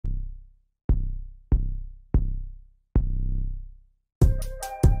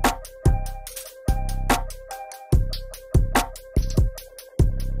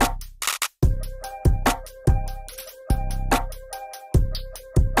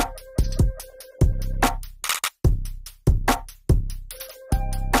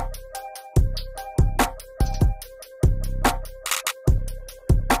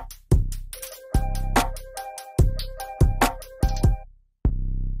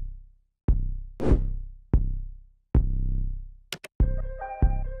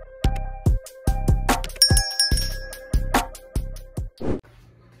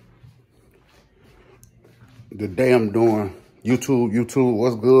Today I'm doing YouTube,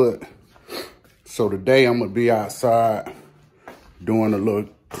 what's good? So today I'm gonna be outside doing a little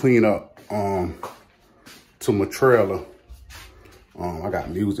cleanup to my trailer. I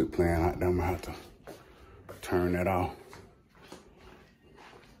got music playing out there. I'm gonna have to turn that off.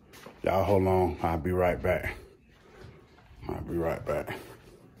 Y'all hold on, I'll be right back.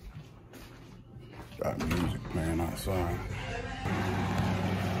 Got music playing outside.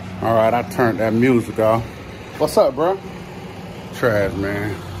 All right, I turned that music off. What's up, bro? Trash,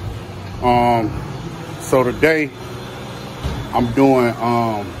 man. So today I'm doing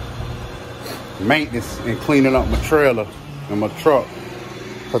maintenance and cleaning up my trailer and my truck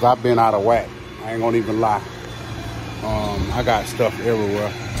because I've been out of whack. I ain't gonna even lie. I got stuff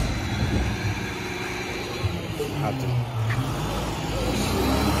everywhere. I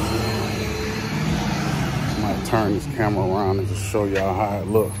might turn this camera around and just show y'all how it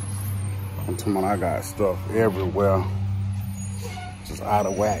looks. I'm talking about I got stuff everywhere. Just out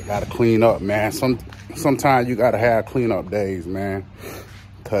of whack. Gotta clean up, man. Sometimes you gotta have cleanup days, man.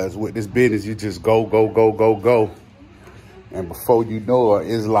 Cause with this business, you just go. And before you know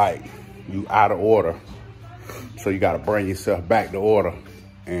it, it's like you out of order. So you gotta bring yourself back to order.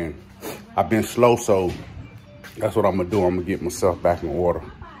 And I've been slow, so that's what I'm gonna do. I'm gonna get myself back in order.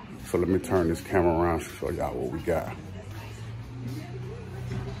 So let me turn this camera around to show y'all what we got.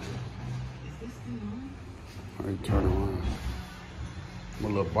 Let me turn around. My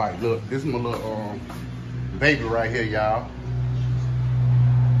little bike. Look, this is my little baby right here, y'all.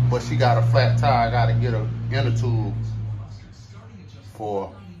 But she got a flat tire. I gotta get a inner tube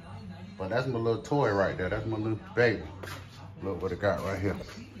for. But that's my little toy right there. That's my little baby. Look what it got right here.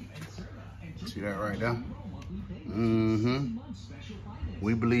 See that right there?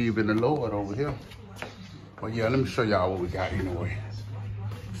 We believe in the Lord over here. But yeah, let me show y'all what we got anyway.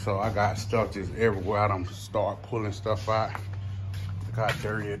 So I got stuff just everywhere. I done start pulling stuff out. Look how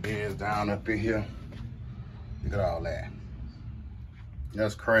dirty it is down up in here. Look at all that.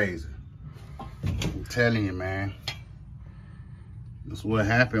 That's crazy. I'm telling you, man. That's what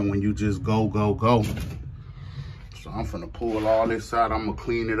happened when you just go. So I'm finna pull all this out. I'm gonna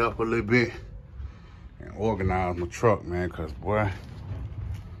clean it up a little bit and organize my truck, man, cause boy,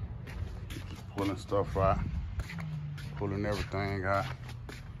 just pulling stuff out, pulling everything out.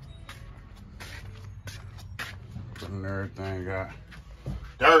 Putting everything out.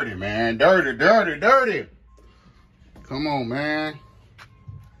 Dirty, man. Dirty. Come on, man.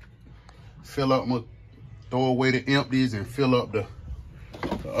 Fill up my, throw away the empties and fill up the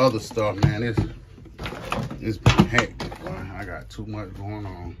other stuff, man. It's been hectic, boy. I got too much going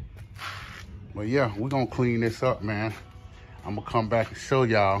on. But yeah, we're gonna clean this up, man. I'm gonna come back and show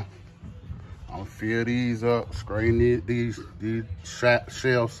y'all. I'm gonna fill these up, straighten these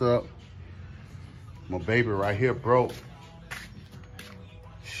shelves up. My baby right here broke.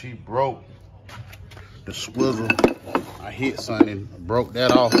 She broke the swivel. I hit something, broke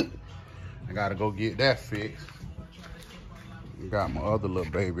that off. I gotta go get that fixed. Got my other little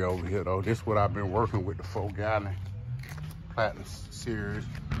baby over here though. This is what I've been working with, the 4-gallon Platinum Series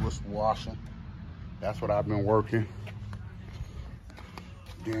with washing. That's what I've been working.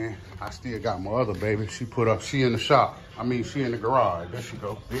 Then I still got my other baby. She in the shop. I mean, she in the garage. There she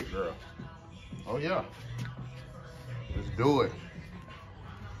go, big girl. Oh yeah, let's do it.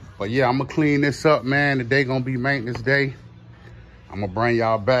 But yeah, I'm gonna clean this up, man. Today gonna be maintenance day. I'm gonna bring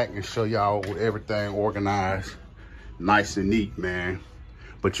y'all back and show y'all everything organized, nice and neat, man.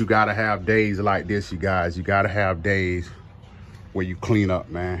 But you gotta have days like this, you guys. You gotta have days where you clean up,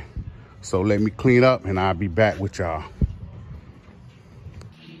 man. So let me clean up and I'll be back with y'all.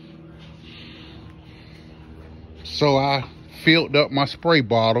 So I filled up my spray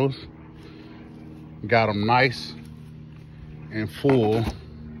bottles. Got them nice and full.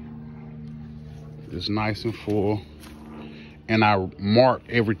 It's nice and full. And I marked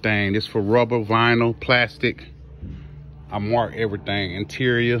everything. This for rubber, vinyl, plastic. I marked everything.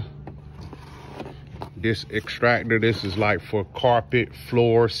 Interior. This extractor, this is like for carpet,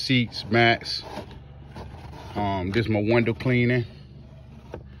 floor, seats, mats. This is my window cleaning.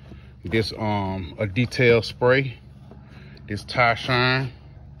 This a detail spray. This tire shine.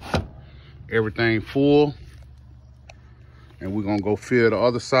 Everything full. And we're gonna go fill the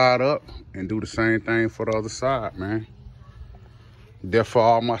other side up and do the same thing for the other side, man. Therefore,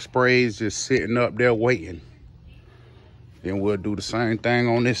 all my sprays just sitting up there waiting. Then we'll do the same thing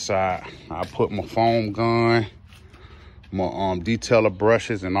on this side. I put my foam gun, my detailer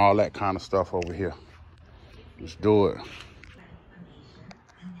brushes and all that kind of stuff over here. Let's do it.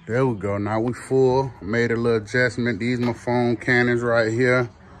 There we go, now we full. Made a little adjustment. These my foam cannons right here.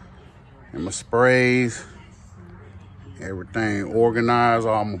 And my sprays. Everything organized,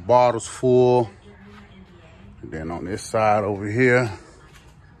 all my bottles full. And then on this side over here,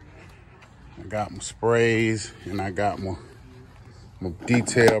 I got my sprays and I got my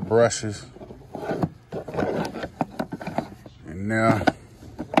detail brushes. And now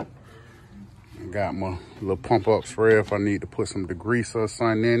I got my little pump up spray if I need to put some degreaser or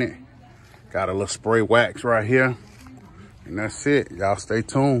something in it. Got a little spray wax right here. And that's it. Y'all stay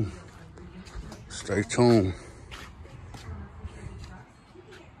tuned. Stay tuned.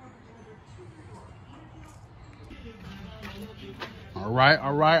 All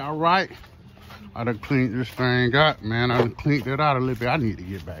right. I done cleaned this thing up, man. I done cleaned it out a little bit. I need to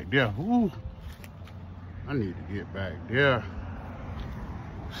get back there. Ooh. I need to get back there.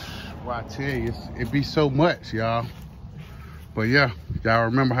 Well, I tell you, it be so much, y'all. But yeah, y'all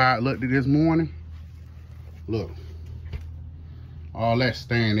remember how it looked this morning? Look. All that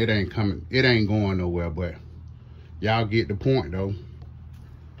stain, it ain't coming. It ain't going nowhere, but y'all get the point, though.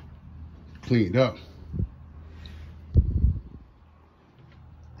 Cleaned up.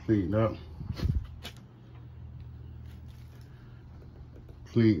 Cleaned up.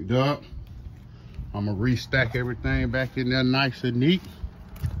 Cleaned up. I'm gonna restack everything back in there nice and neat.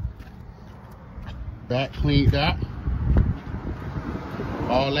 Back cleaned up.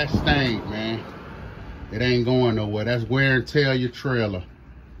 All that stain, man. It ain't going nowhere. That's wear and tear your trailer.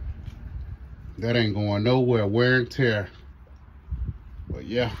 That ain't going nowhere. Wear and tear. But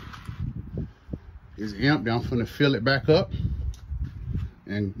yeah, it's empty. I'm finna fill it back up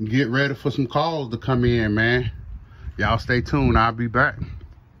and get ready for some calls to come in, man. Y'all stay tuned. I'll be back.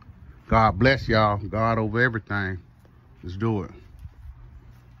 God bless y'all. God over everything. Let's do it.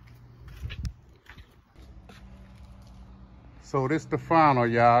 So this the final,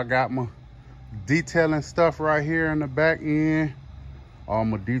 y'all. I got my detailing stuff right here in the back end. All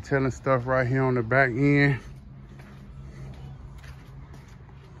my detailing stuff right here on the back end.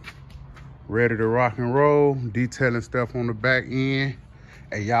 Ready to rock and roll. Detailing stuff on the back end.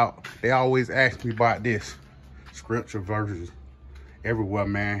 Hey, y'all, they always ask me about this. Scripture verses everywhere,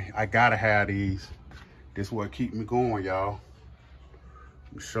 man. I gotta have these. This is what keep me going, y'all.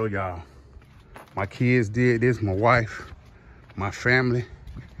 Let me show y'all. My kids did this, my wife, my family,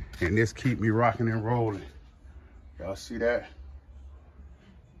 and this keep me rocking and rolling. Y'all see that?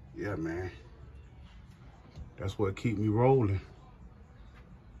 Yeah, man. That's what keep me rolling.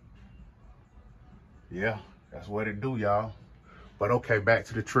 Yeah, that's what it do, y'all. But okay, back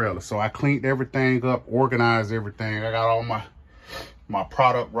to the trailer. So I cleaned everything up, organized everything. I got all my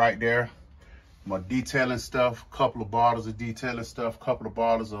product right there. My detailing stuff, couple of bottles of detailing stuff, couple of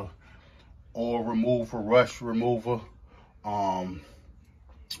bottles of oil remover, rust remover.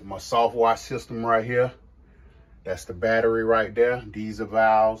 My soft wash system right here. That's the battery right there. These are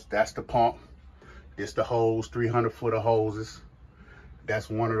valves. That's the pump. It's the hose, 300 foot of hoses. That's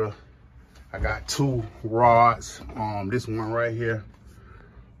one of the, I got two rods. This one right here.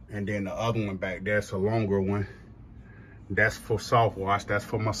 And then the other one back there's a longer one. That's for soft wash. That's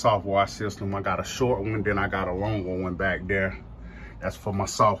for my soft wash system. I got a short one, then I got a longer one back there. That's for my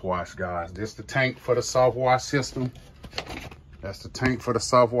soft wash, guys. This the tank for the soft wash system. That's the tank for the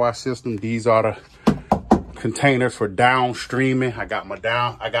soft wash system. These are the containers for downstreaming. I got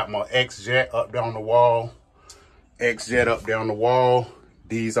my X-Jet up there on the wall. X-Jet up there on the wall.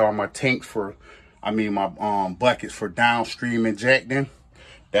 These are my tanks for, my buckets for downstream injecting.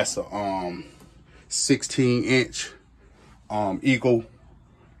 That's a 16-inch Eagle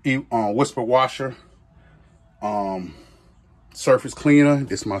Whisper washer surface cleaner.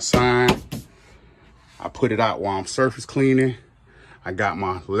 This is my sign. I put it out while I'm surface cleaning. I got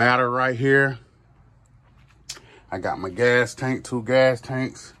my ladder right here. I got my gas tank, 2 gas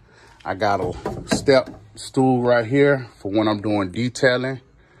tanks. I got a step stool right here for when I'm doing detailing.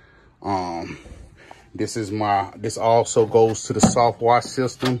 This also goes to the soft wash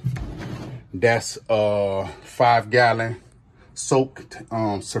system. That's 5-gallon soaked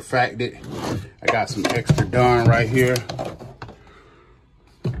surfactant. I got some extra Dawn right here.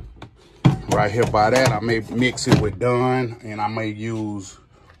 Right here by that, I may mix it with Dawn, and I may use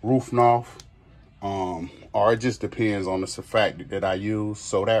Roofnoff, or it just depends on the surfactant that I use.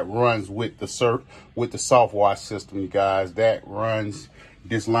 So that runs with the soft wash system, you guys. That runs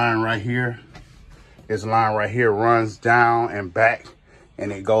this line right here. This line right here runs down and back,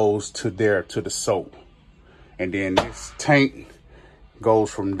 and it goes to there to the soap. And then this tank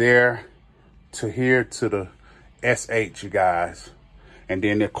goes from there to here to the SH, you guys. And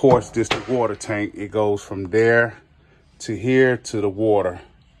then of course this the water tank. It goes from there to here to the water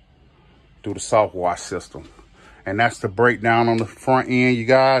through the soft wash system. And that's the breakdown on the front end, you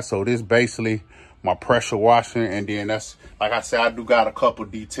guys. So this basically my pressure washing, and then that's, like I said, I do got a couple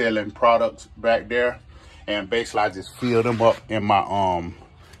detailing products back there, and basically I just fill them up in my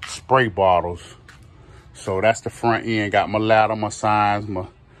spray bottles. So that's the front end. Got my ladder, my signs, my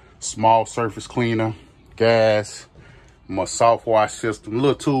small surface cleaner, gas, my soft wash system,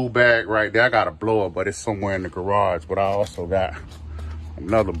 little tool bag right there. I got a blower, but it's somewhere in the garage. But I also got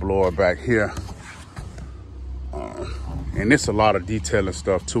another blower back here. And it's a lot of detailing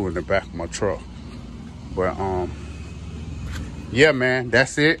stuff too in the back of my truck. But yeah, man,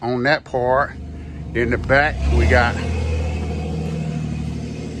 that's it on that part. In the back, we got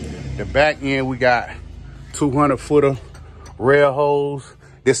the back end. We got 200-footer rail hose.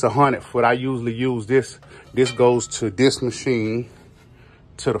 This 100-foot. I usually use this. This goes to this machine,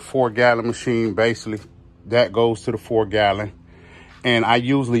 to the 4-gallon machine. Basically, that goes to the 4-gallon. And I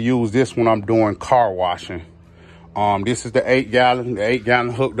usually use this when I'm doing car washing. This is the 8-gallon. The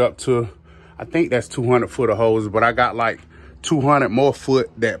 8-gallon hooked up to, I think that's 200-footer hose, but I got like 200 more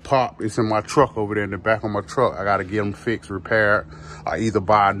foot that pop. It's in my truck over there in the back of my truck. I got to get them fixed, repaired, or either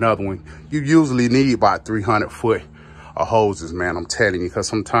buy another one. You usually need about 300 foot of hoses, man. I'm telling you, because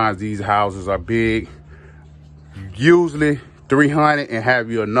sometimes these houses are big. Usually 300 and have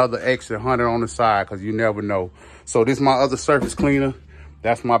you another extra 100 on the side, because you never know. So this is my other surface cleaner.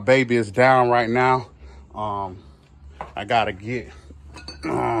 That's my baby. It's down right now. I got to get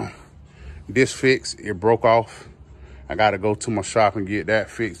this fixed. It broke off. I got to go to my shop and get that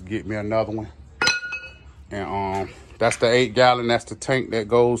fixed, get me another one. And that's the 8-gallon. That's the tank that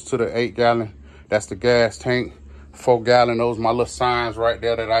goes to the 8-gallon. That's the gas tank. 4-gallon. Those are my little signs right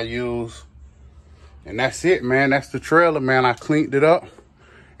there that I use. And that's it, man. That's the trailer, man. I cleaned it up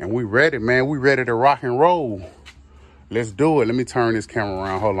and we ready, man. We ready to rock and roll. Let's do it. Let me turn this camera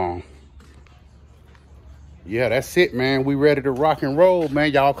around. Hold on. Yeah, that's it, man. We ready to rock and roll,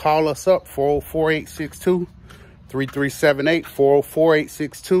 man. Y'all call us up, 404-862-3378,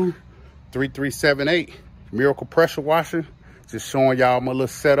 404-862-3378. Miracle Pressure Washing. Just showing y'all my little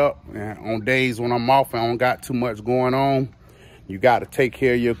setup. And on days when I'm off and I don't got too much going on, you got to take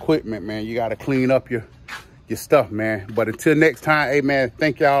care of your equipment, man. You got to clean up your stuff, man. But until next time, hey, man,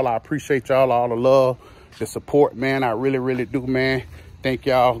 thank y'all. I appreciate y'all, all the love, the support, man. I really, really do, man. Thank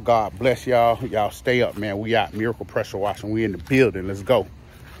y'all. God bless y'all. Y'all stay up, man. We out. Miracle Pressure Washing. We in the building. Let's go.